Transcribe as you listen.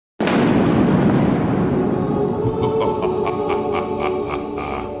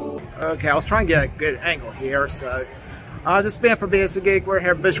Okay, I was trying to get a good angle here. So, this is Ben for BSC Geek. We're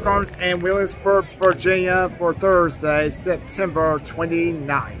here at Busch Gardens in Williamsburg, Virginia for Thursday, September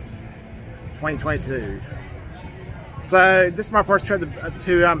 29th, 2022. So, this is my first trip to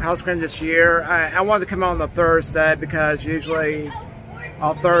HOWL-O-SCREAM this year. I wanted to come on Thursday because usually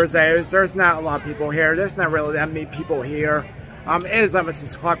on Thursdays, there's not a lot of people here. There's not really that many people here. It is almost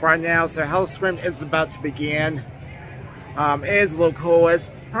 6 o'clock right now, so HOWL-O-SCREAM is about to begin. It is a little cool. It's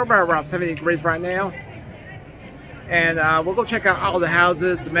probably around 70 degrees right now. And we'll go check out all the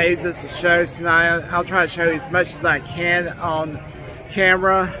houses, the mazes, the shows tonight. I'll try to show you as much as I can on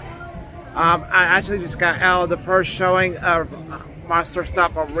camera. I actually just got out of the first showing of Monster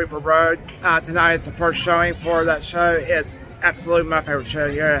Stop on Reaper Road. Tonight is the first showing for that show. It's absolutely my favorite show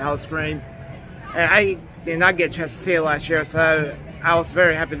here at HOWL-O-SCREAM. And I did not get a chance to see it last year, so I was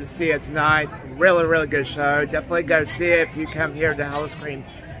very happy to see it tonight. Really, really good show. Definitely go see it if you come here to HOWL-O-SCREAM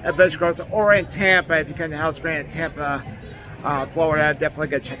at Busch Gardens, or in Tampa. If you come to HOWL-O-SCREAM in Tampa, Florida, definitely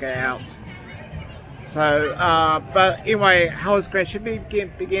go check it out. So, but anyway, HOWL-O-SCREAM should be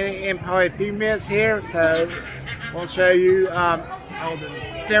beginning in probably a few minutes here. So, we'll show you all the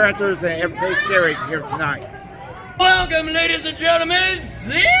scare actors and everything scary here tonight. Welcome, ladies and gentlemen,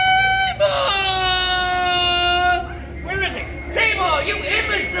 Seymour! Where is he? Seymour, you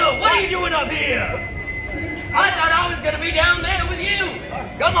imbecile! What are you doing up here? I thought I was going to be down there with you.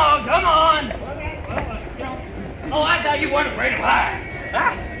 Come on, come on. Oh, I thought you weren't afraid of heights.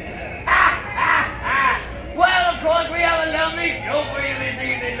 Well, of course, we have a lovely show for you this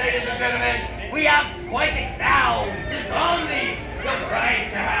evening, ladies and gentlemen. We have quite the clowns, the zombies, the price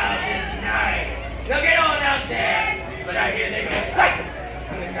to have this night. Now get on out there. But I hear they go right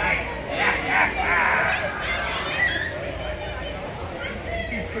to the night.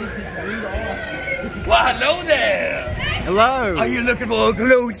 Well, hello there. Hello. Are you looking for a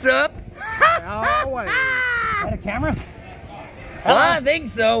close-up? Always. Is that a camera? Well, I think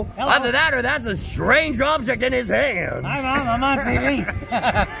so. Hello. Either that or that's a strange object in his hands. Hi, Mom. I'm on TV.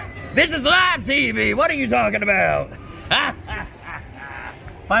 This is live TV. What are you talking about?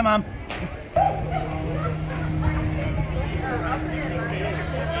 Bye, Mom.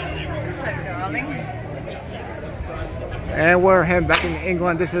 And we're heading back into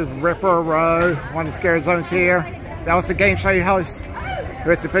England. This is Ripper Row, one of the scary zones here. That was the game show host,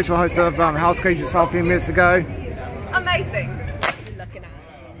 who is the official host of HOWL-O-SCREAM you saw a few minutes ago. Amazing. Looking at.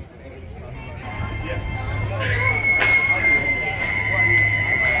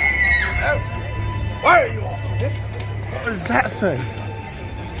 Oh, why are you off this? What is that thing?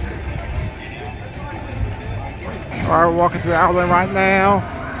 We're walking through Ireland right now.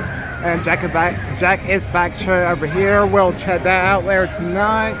 And Jack is back show over here. We'll check that out later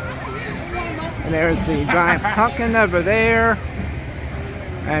tonight. And there's the giant pumpkin over there.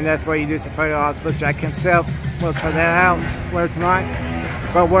 And that's where you do some photo ops with Jack himself. We'll try that out later tonight.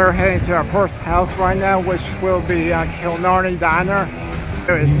 But we're heading to our first house right now, which will be Kilnarney Diner.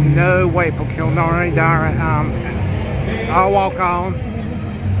 There is no wait for Kilnarney Diner. I'll walk on.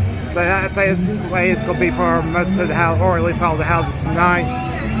 So that place is going to be for most of the house, or at least all the houses tonight.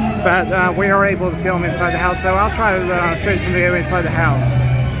 But we are able to film inside the house, so I'll try to show you some video inside the house.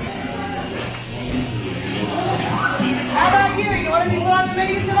 How about you? You want to be put on the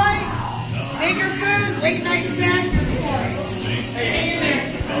menu tonight? Bigger food, late night snack? Hey, hang in there.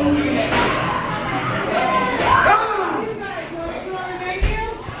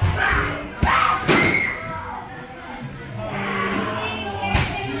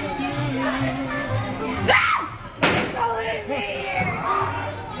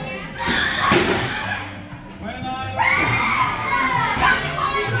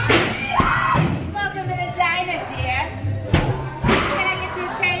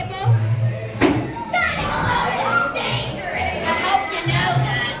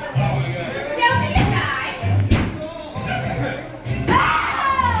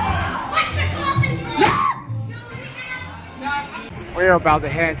 We're about to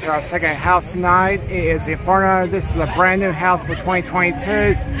head into our second house tonight. It is Inferno. This is a brand new house for 2022.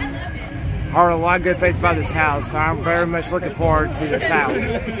 I heard a lot of good things about this house, so I'm very much looking forward to this house.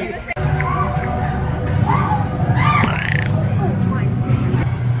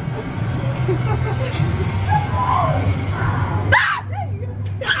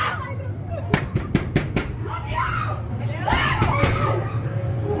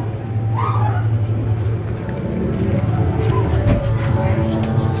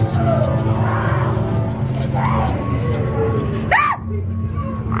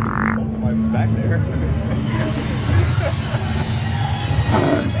 Back there.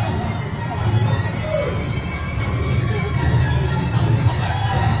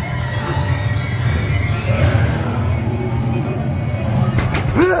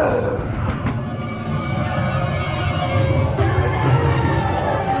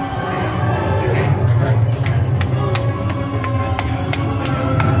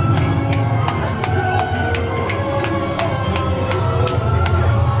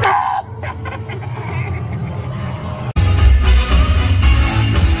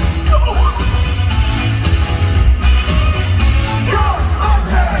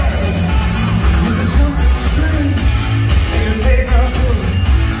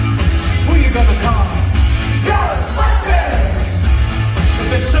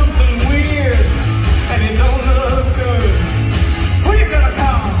 There's something weird, and it don't look good. Who you gonna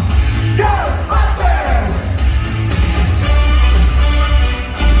call? Ghostbusters!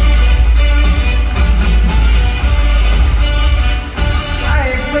 I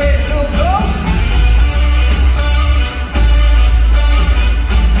ain't afraid of no ghosts.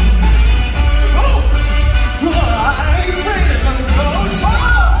 Oh! I ain't afraid of no ghosts.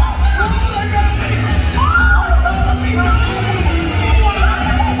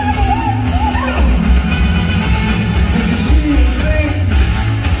 If you see things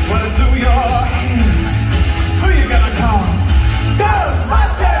running through your head, who you gonna call?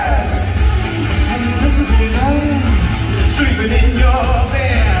 Ghostbusters! An invisible man sleeping in your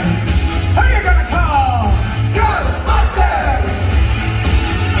bed, who you gonna call? Ghostbusters!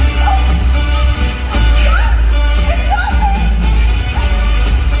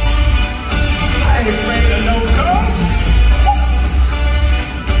 I ain't afraid of no ghosts.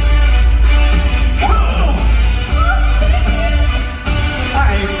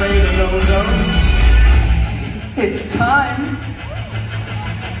 I ain't afraid of no ghosts. It's time.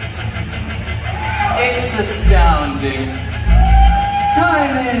 It's astounding.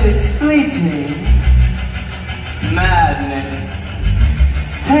 Time is fleeting. Madness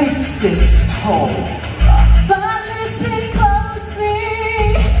takes its toll. But listen closely,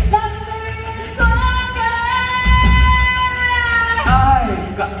 not very much longer.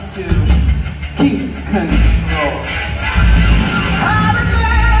 I've got to keep control. I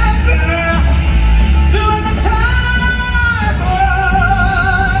remember doing the time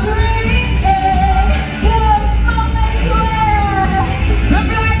was Drinking those moments where the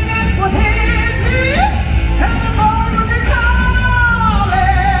blackness would hit me, and the boys would be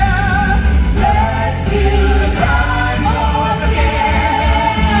calling. let's do the time warp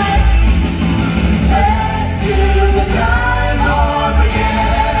again. Let's do the time warp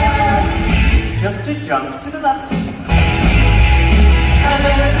again. It's just a jump to the left, and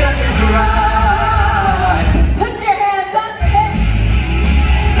then it's left to the right. Put your hands on your hips.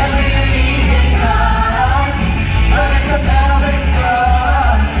 Every easy time, but it's a pelvic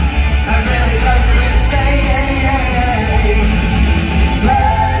thrust. I really tried to insane.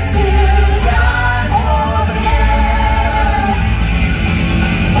 Let's do time warp again.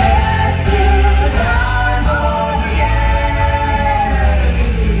 Let's do the time warp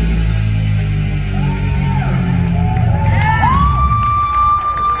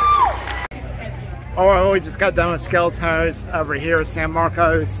Oh, we just got done with Skeletons over here at San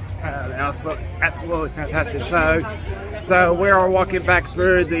Marcos. Also, absolutely fantastic show. So we are walking back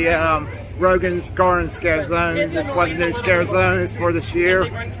through the Rogan's Garden Scare Zone. This is one of the new scare zones for this year.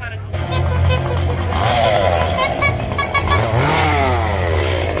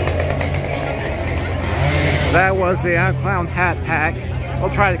 That was the Unclown Hat Pack.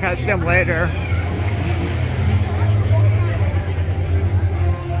 We'll try to catch them later.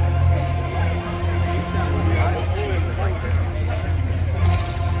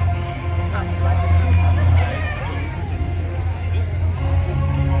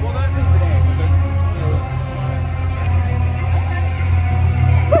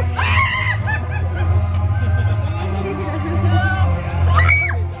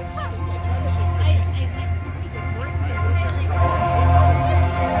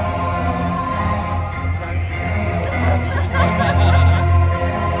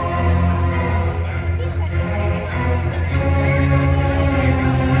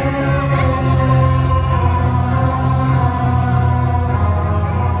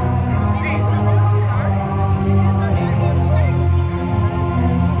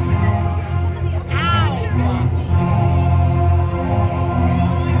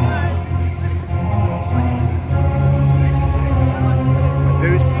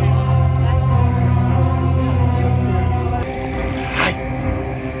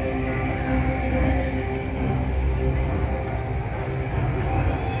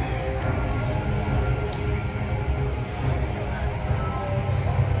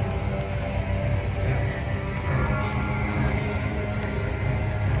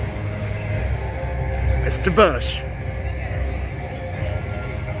 Mr. Busch.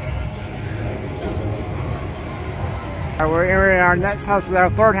 We're in our next house. Our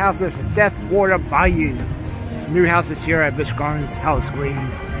third house is Death Water Bayou. New house this year at Busch Gardens,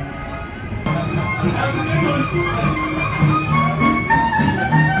 HOWL-O-SCREAM.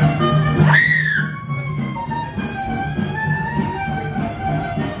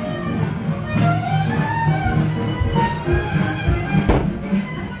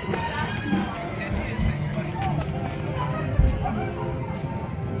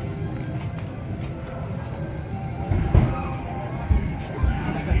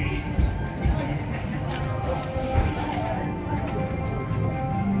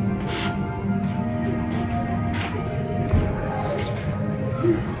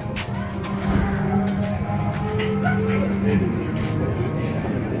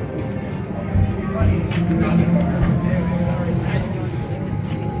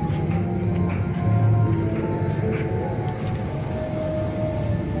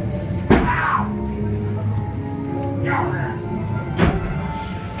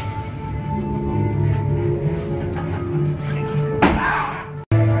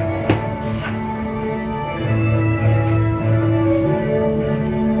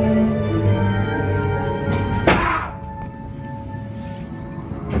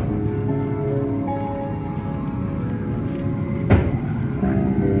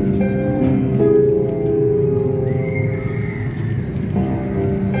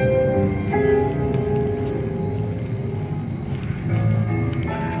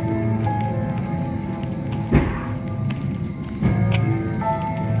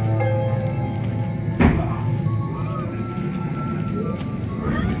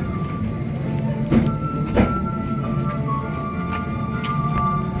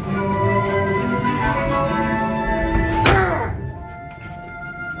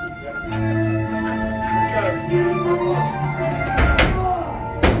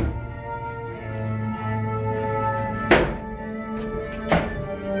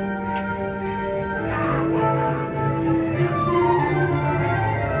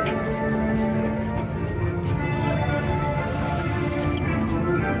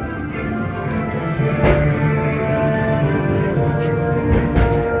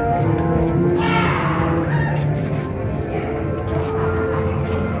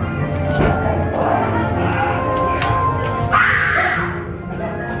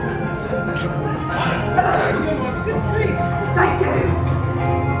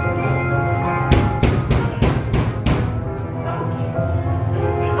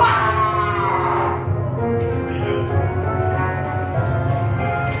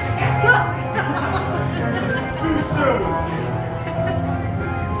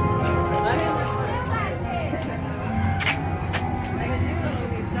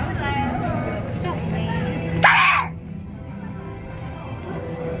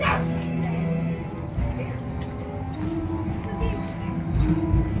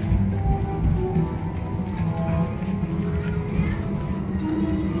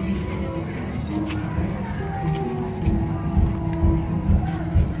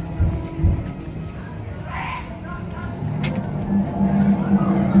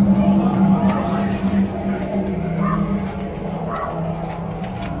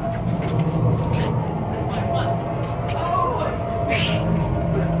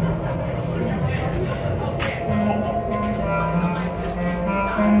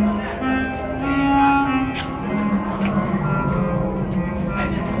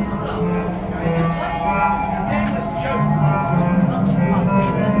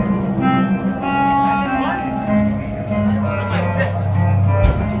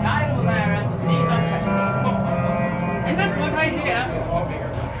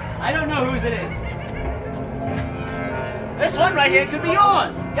 This one right here could be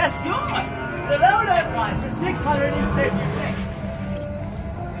yours. Yes, yours. The low note price is $656.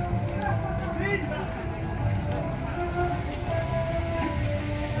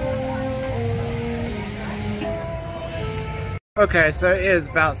 Okay, so it is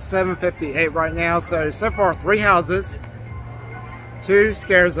about 7:58 right now. So far 3 houses, 2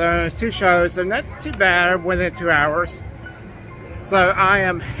 scare zones, 2 shows, so not too bad within 2 hours. So I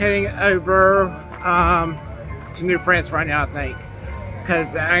am heading over to New France right now, I think,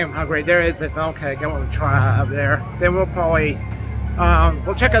 because I am hungry. There is a funnel cake I want to try up there. Then we'll probably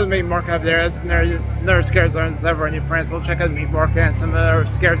we'll check out the meat market up there. There's another scare zones over in New France. We'll check out the meat market and some other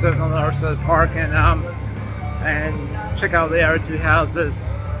scare zones on the other side of the park, and check out the other 2 houses.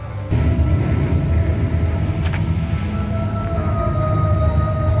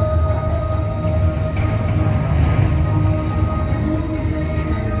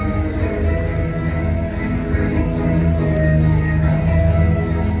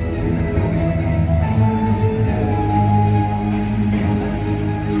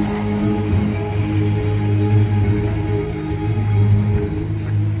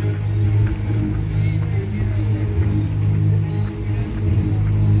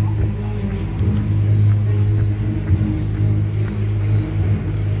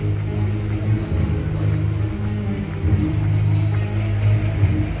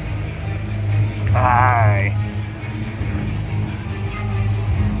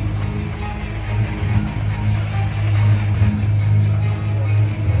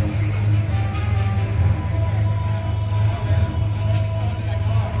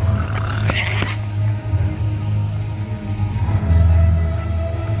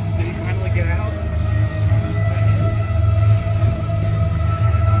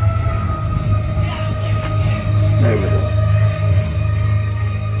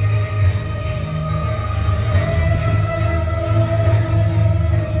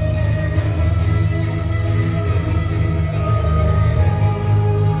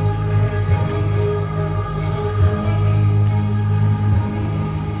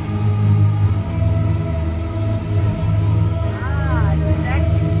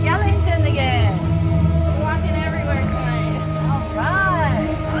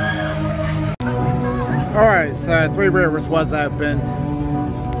 Alright, so Three Rivers was opened.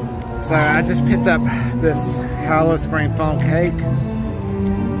 So I just picked up this HOWL-O-SCREAM phone cake.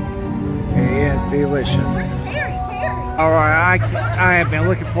 It is delicious. Alright, I have been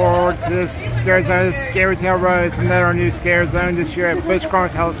looking forward to this Scare Zone. This Scary Tale Road is another new Scare Zone this year at Busch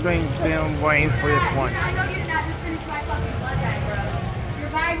Gardens HOWL-O-SCREAM. Been waiting for this one. I know you're not just finished my fucking blood bag, bro.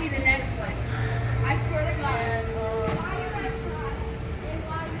 You're buying me the next one. I swear to God.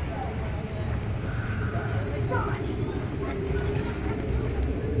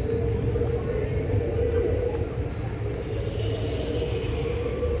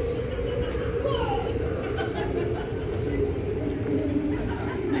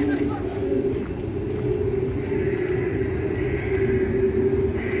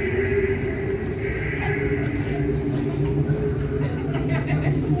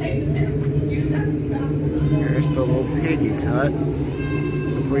 Here's the little piggy's hut.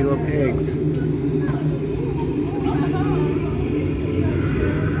 The 3 little pigs.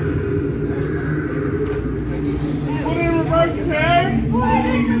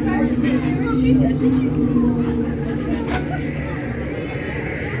 She said, did you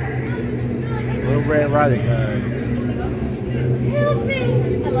Little Red Riding Hood. help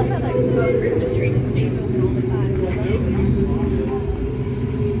me? I love how that Christmas tree just stays open all the time.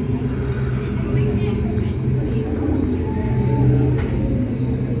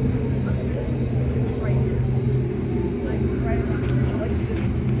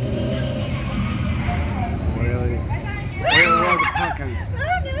 Really? Where are the pumpkins? I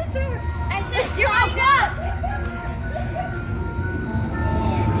don't know, sir. I said, you're all up.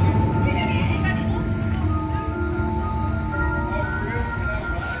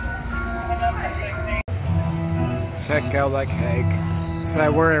 Check out that cake.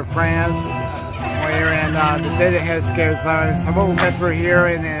 So we're in France. We're in the dedicated Scare Zone. So we'll go through here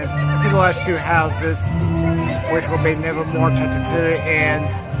and then to the last 2 houses, which will be Nevermore Chapter 2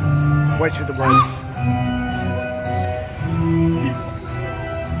 and Witch of the Woods.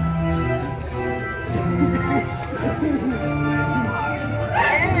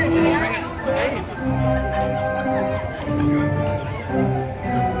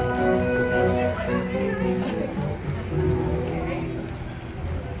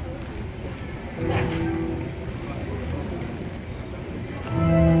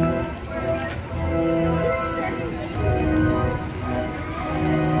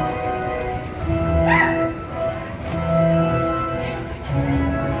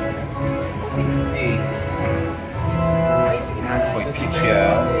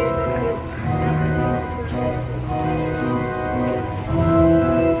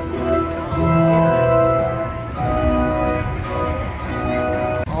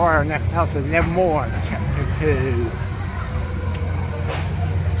 Our next house is Nevermore Chapter 2.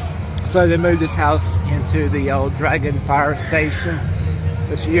 So they moved this house into the old Dragon Fire Station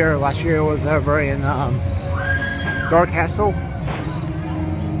this year. Last year it was over in Dark Castle.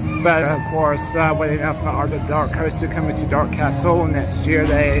 But of course, with the announcement of the Dark Coaster coming to Dark Castle next year,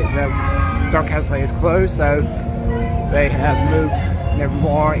 the Dark Castle is closed, so they have moved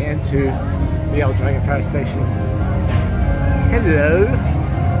Nevermore into the old Dragon Fire Station. Hello.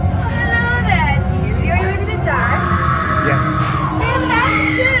 Hello there, Julie. Are you ready to die? Yes.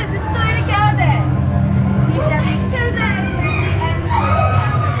 Fantastic. Good. This is the way to go then. You shall be to the anniversary and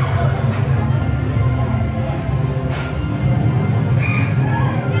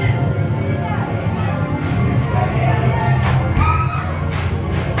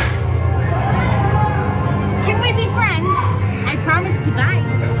can we be friends? I promise to bite.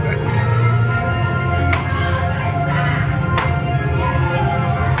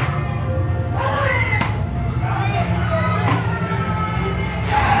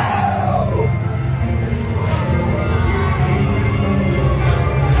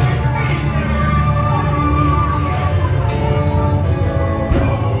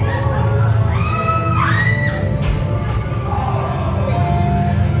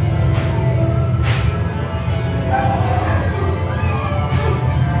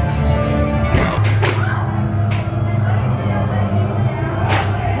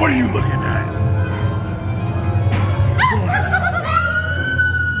 What are you looking at?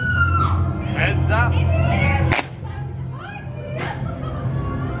 Heads up.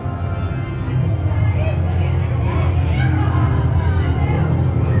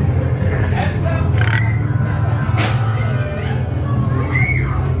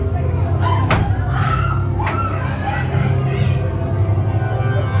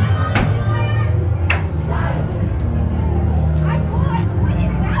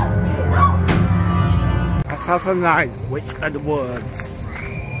 House of the Night, Witch of the Woods.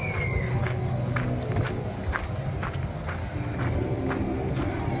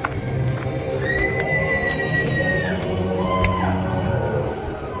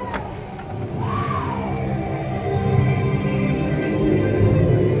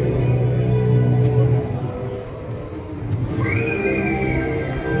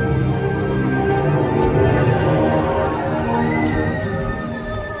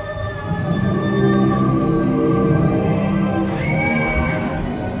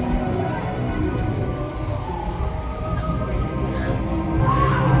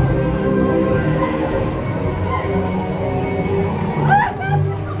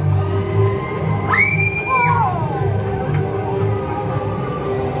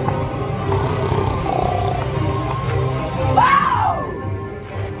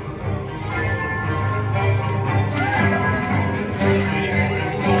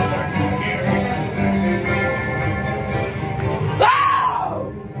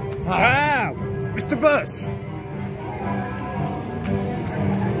 Wow, Mr. Busch.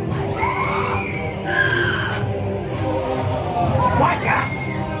 Watch out!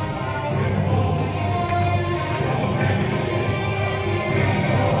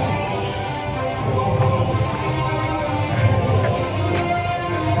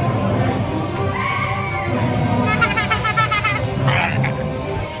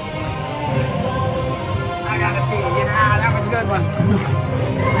 I gotta pee. Yeah, that was a good one.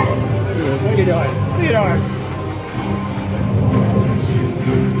 What are you doing? What are you doing?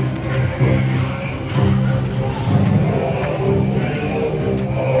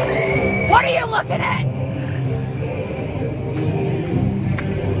 What are you looking at?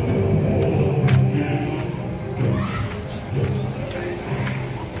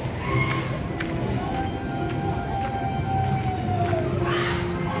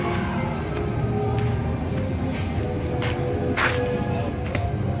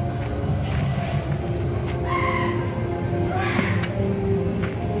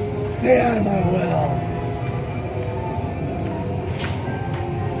 Stay out of my well.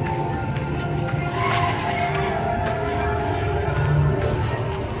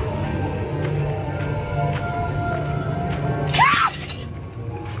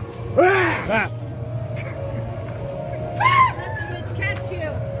 Let the witch catch you.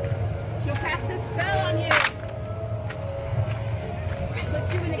 She'll cast a spell on you. And put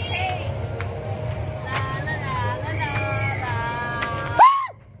you in a cage. La la la la la la.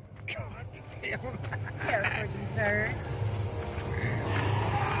 God damn. Care for desserts.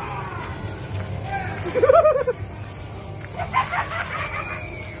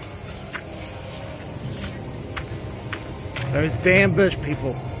 Those damn Busch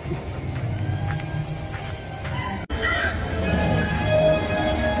people.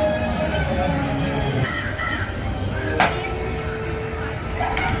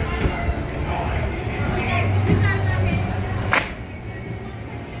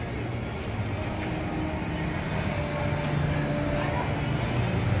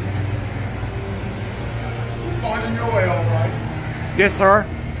 Finding your way, all right? Yes, sir.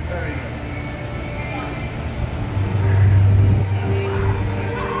 There you go.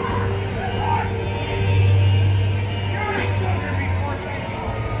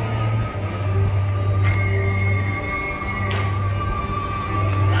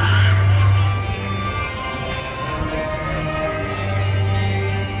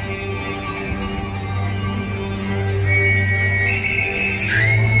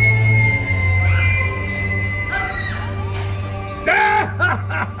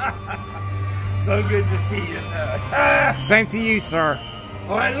 So good to see you, sir. Same to you, sir.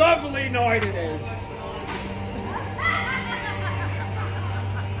 What a lovely night it is.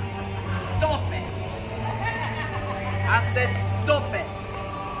 Stop it. I said stop it.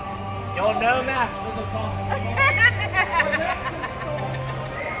 You're no match for the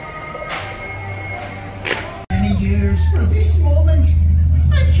Many years for this moment,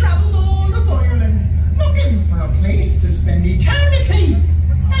 I've traveled all of Ireland looking for a place to spend eternity.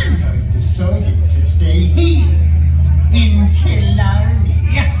 And I've decided to stay here in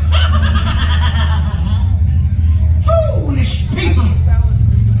Killarney. Foolish people!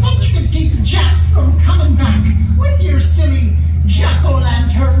 Think you could keep Jack from coming back with your silly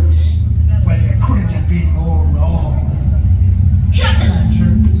jack-o'-lanterns? Well, you couldn't have been more wrong.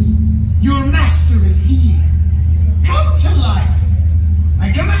 Jack-o'-lanterns, your master is here. Come to life.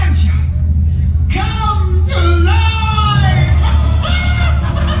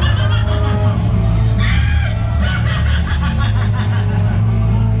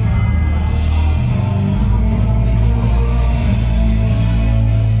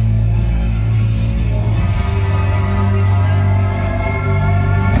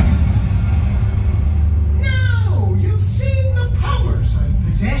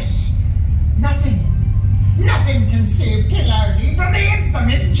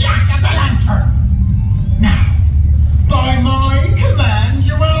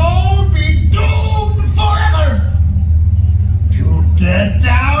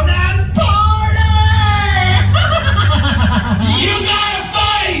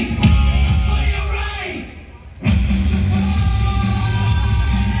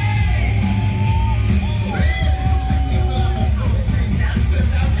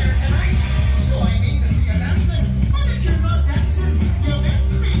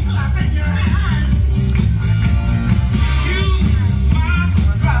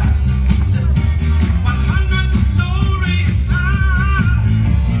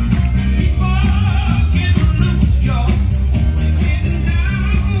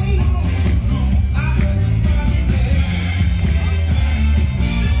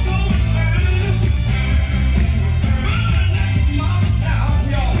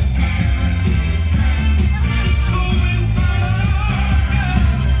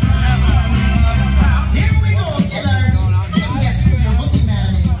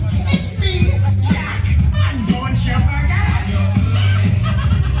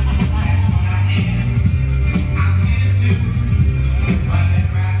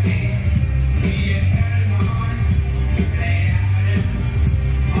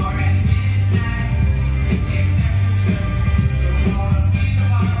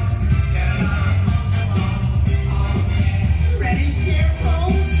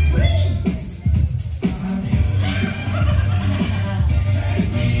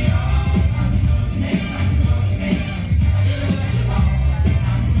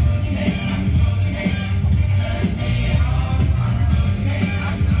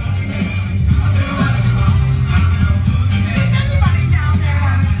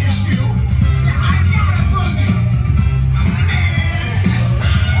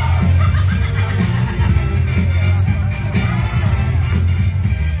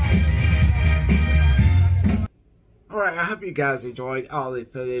 you guys enjoyed all the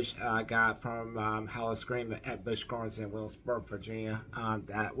footage I got from HOWL-O-SCREAM at Busch Gardens in Williamsburg, Virginia.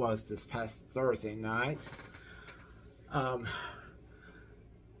 That was this past Thursday night. The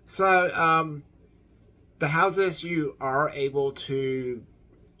houses, you are able to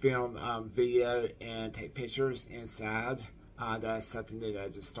film video and take pictures inside. That's something that I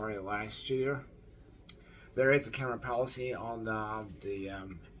just started last year. There is a camera policy on the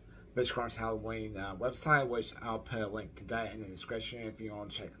Busch Gardens Halloween website, which I'll put a link to that in the description if you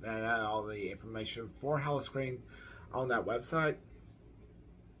want to check that out. All the information for HOWL-O-SCREAM on that website.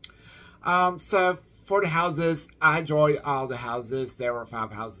 So for the houses, I enjoyed all the houses. There were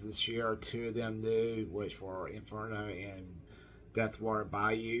 5 houses this year. 2 of them new, which were Inferno and Deathwater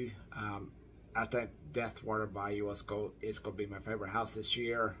Bayou. I think Deathwater Bayou is going to be my favorite house this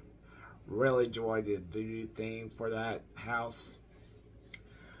year. Really enjoyed the voodoo theme for that house.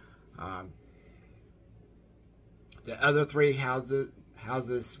 The other 3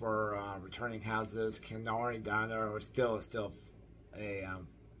 houses were returning houses. Kenari Diner was still a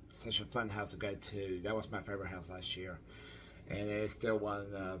such a fun house to go to. That was my favorite house last year, and it is still one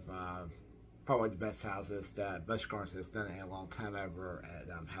of probably the best houses that Busch Gardens has done in a long time over at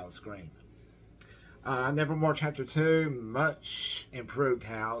HOWL-O-SCREAM. Nevermore Chapter 2, much improved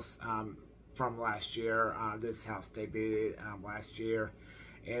house from last year. This house debuted last year,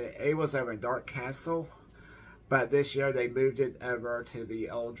 and it was over in Dark Castle, but this year they moved it over to the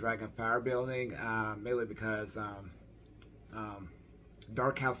old Dragon Fire building, mainly because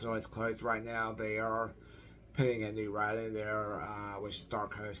Dark Castle is closed right now. They are putting a new ride in there, which is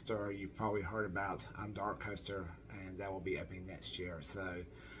Dark Coaster. You've probably heard about Dark Coaster, and that will be opening next year. So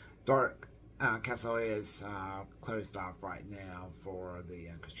Dark Castle is closed off right now for the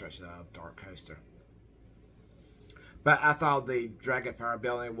construction of Dark Coaster. But I thought the Dragonfire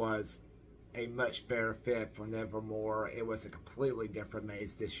building was a much better fit for Nevermore. It was a completely different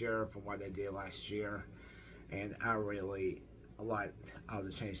maze this year from what they did last year, and I really liked all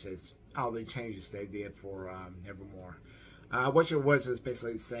the changes they did for Nevermore. Which it was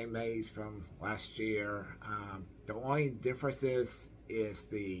basically the same maze from last year. The only difference is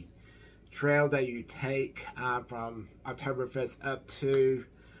the trail that you take from Oktoberfest up to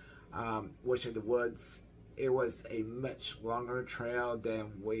Witch of the Woods. It was a much longer trail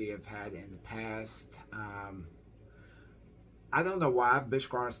than we have had in the past. I don't know why Busch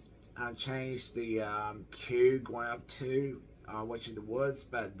Gardens changed the queue going up to Witch of the Woods,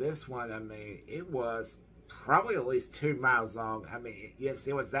 but this one, I mean, it was probably at least 2 miles long. I mean, yes,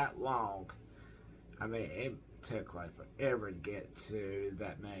 it was that long. I mean, it took like forever to get to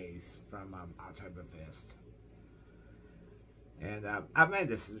that maze from Oktoberfest. And I made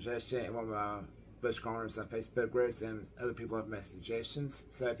this suggestion in one of my Busch Gardens on Facebook groups, and other people have made suggestions.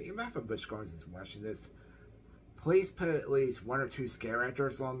 So if anybody from Busch Gardens is watching this, please put at least 1 or 2 scare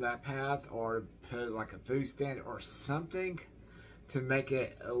actors on that path, or put like a food stand or something to make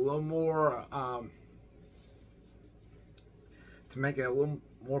it a little more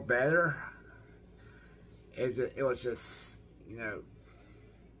better. It was just, you know,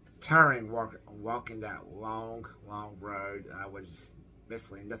 tiring walking that long road with just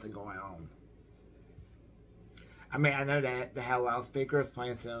basically nothing going on. I mean, I know that they had loudspeakers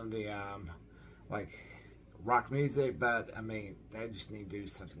playing some of the like rock music, but I mean, they just need to do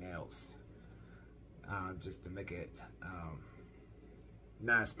something else just to make it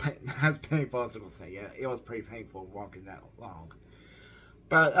not as painful as it will say. Yeah, it was pretty painful walking that long.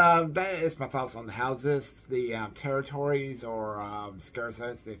 But that is my thoughts on the houses, the territories, or scare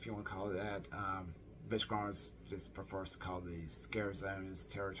zones, if you want to call it that. Busch Gardens just prefers to call these scare zones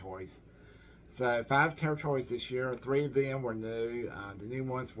territories. So 5 territories this year. 3 of them were new. The new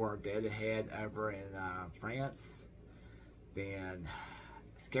ones were Dead Ahead over in France, then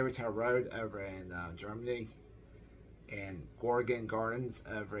Scary Town Road over in Germany, and Gorgon Gardens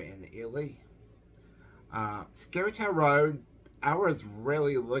over in Italy. Scary Town Road, I was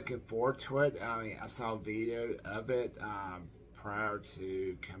really looking forward to it. I mean, I saw a video of it prior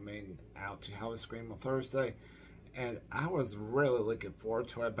to coming out to HOWL-O-SCREAM on Thursday, and I was really looking forward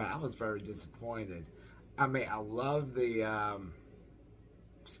to it, but I was very disappointed. I mean, I love the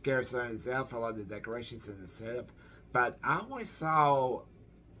scare zone itself. I love the decorations and the setup, but I only saw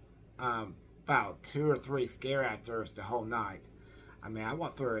about 2 or 3 scare actors the whole night. I mean, I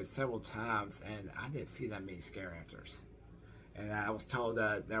went through it several times, and I didn't see that many scare actors. And I was told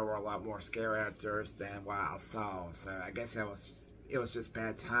that there were a lot more scare actors than what I saw. So I guess it was just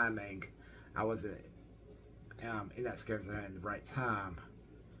bad timing. I wasn't in that scare zone at the right time.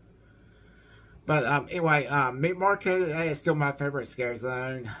 But anyway, Meat Market is still my favorite scare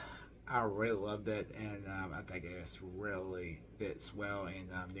zone. I really loved it, and I think it really fits well in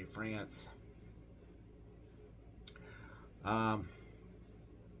New France.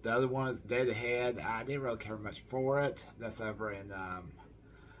 The other one's Dead Ahead. I didn't really care much for it. That's over in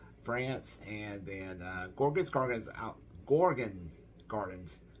France. And then Gorgon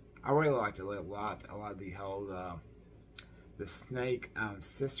Gardens. I really liked it a lot. I like the whole the Snake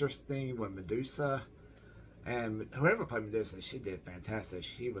Sisters theme with Medusa. And whoever played Medusa, she did fantastic.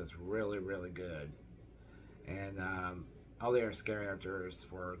 She was really, really good. And all the other scary actors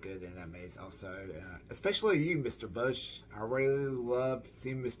were good in that maze also. Especially you, Mr. Busch. I really loved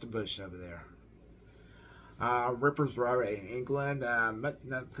seeing Mr. Busch over there. Ripper's Row in England.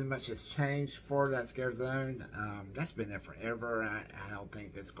 Nothing much has changed for that scare zone. That's been there forever. I don't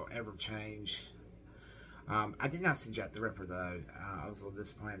think it's going to ever change. I did not see Jack the Ripper though. I was a little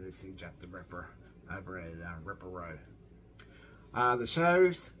disappointed to see Jack the Ripper over at Ripper Row. The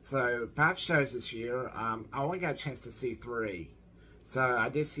shows, so 5 shows this year. I only got a chance to see 3. So I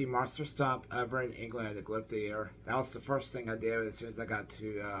did see Monster Stomp over in England at the Globe Theater. That was the first thing I did as soon as I got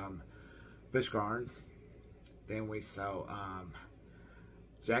to Busch Gardens. Then we saw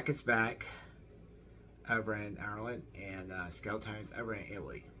Jack is Back over in Ireland and Skeletones over in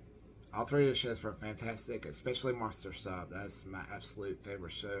Italy. All 3 of the shows were fantastic, especially Monster Stomp. That's my absolute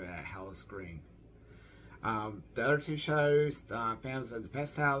favorite show at HOWL-O-SCREAM. The other 2 shows, Phantoms at the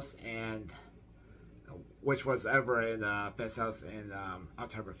Fest House, and which was over in Fest House in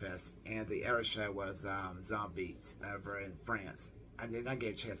Oktoberfest, and the other show was Zombies over in France. I did not get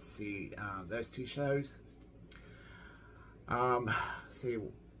a chance to see those 2 shows. See,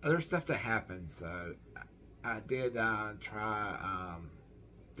 other stuff that happened. So I did try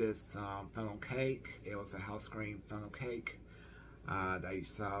this funnel cake. It was a HOWL-O-SCREAM funnel cake. That you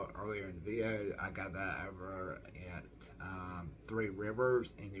saw earlier in the video. I got that over at 3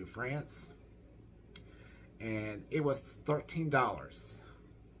 Rivers in New France, and it was $13.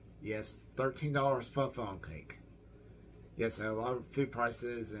 Yes, $13 for a funnel cake. Yes, so a lot of food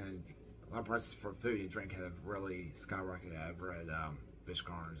prices and a lot of prices for food and drink have really skyrocketed over at Busch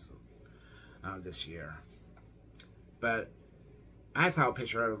Gardens this year. But I saw a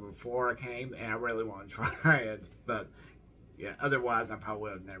picture of it before I came, and I really want to try it, but yeah, otherwise I probably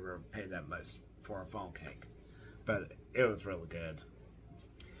would have never paid that much for a funnel cake. But it was really good.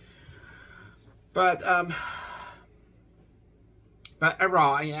 But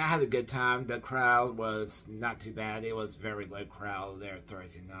overall, I had a good time. The crowd was not too bad. It was very low crowd there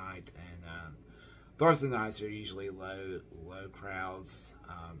Thursday night, and Thursday nights are usually low crowds.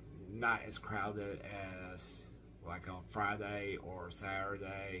 Not as crowded as like on Friday or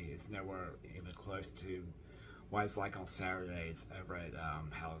Saturday. It's nowhere even close to what it's like on Saturdays over at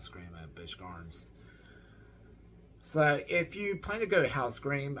HOWL-O-SCREAM at Busch Gardens. So if you plan to go to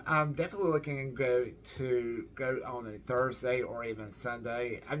HOWL-O-SCREAM, I'm definitely looking to go on a Thursday or even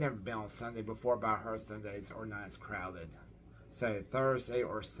Sunday. I've never been on Sunday before, but I heard Sundays are not as crowded. So Thursday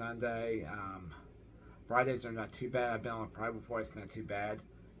or Sunday. Fridays are not too bad. I've been on Friday before, it's not too bad.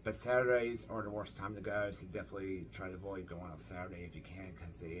 But Saturdays are the worst time to go, so definitely try to avoid going on Saturday if you can,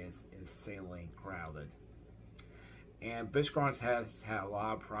 because it is insanely crowded. And Busch Gardens has had a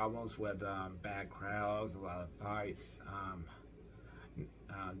lot of problems with bad crowds, a lot of fights.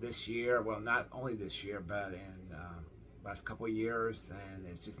 This year, well, not only this year, but in last couple of years, and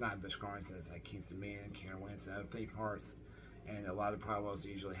it's just not Busch Gardens, it's like Kingston Men, Carowinds, and other theme parks, and a lot of problems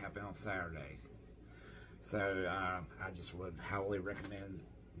usually happen on Saturdays. So I just would highly recommend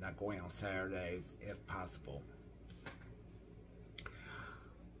not going on Saturdays if possible.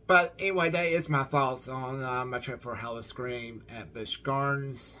 But anyway, that is my thoughts on my trip for HOWL-O-SCREAM at Busch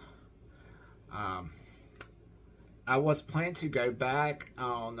Gardens. I was planning to go back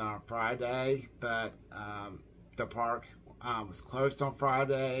on Friday, but the park was closed on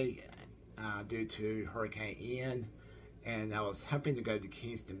Friday due to Hurricane Ian, and I was hoping to go to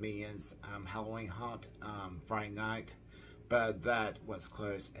Kingston Men's Halloween Haunt Friday night, but that was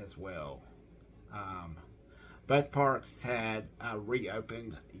closed as well. Both parks had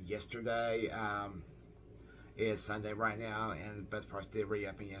reopened yesterday. It is Sunday right now, and both parks did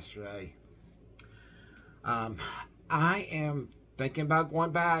reopen yesterday. I am thinking about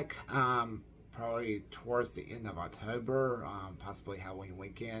going back probably towards the end of October, possibly Halloween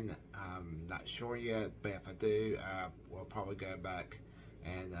weekend. I'm not sure yet, but if I do, we'll probably go back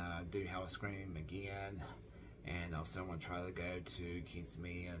and do HOWL-O-SCREAM again. And also want to try to go to Kingston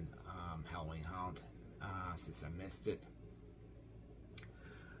Men Halloween Haunt since I missed it.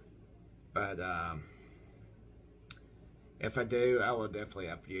 But if I do, I will definitely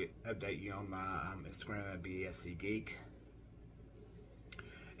update you on my Instagram at BSC Geek.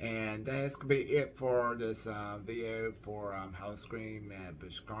 And that's going to be it for this video for HOWL-O-SCREAM at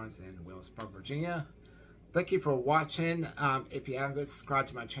Busch Gardens in Williamsburg, Virginia. Thank you for watching. If you haven't subscribed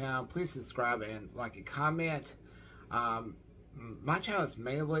to my channel, please subscribe and like and comment. My channel is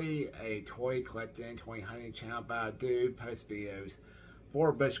mainly a toy collecting, toy hunting channel, but I do post videos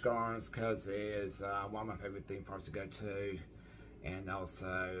for Busch Gardens because it is one of my favorite theme parks to go to. And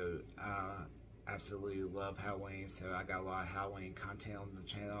also, absolutely love Halloween, so I got a lot of Halloween content on the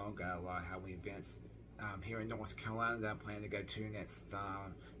channel. Got a lot of Halloween events here in North Carolina that I'm planning to go to next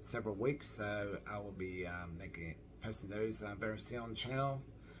several weeks. So I will be posting those very soon on the channel.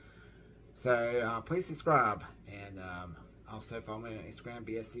 So please subscribe, and also follow me on Instagram,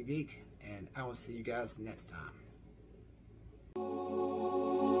 BSC Geek, and I will see you guys next time.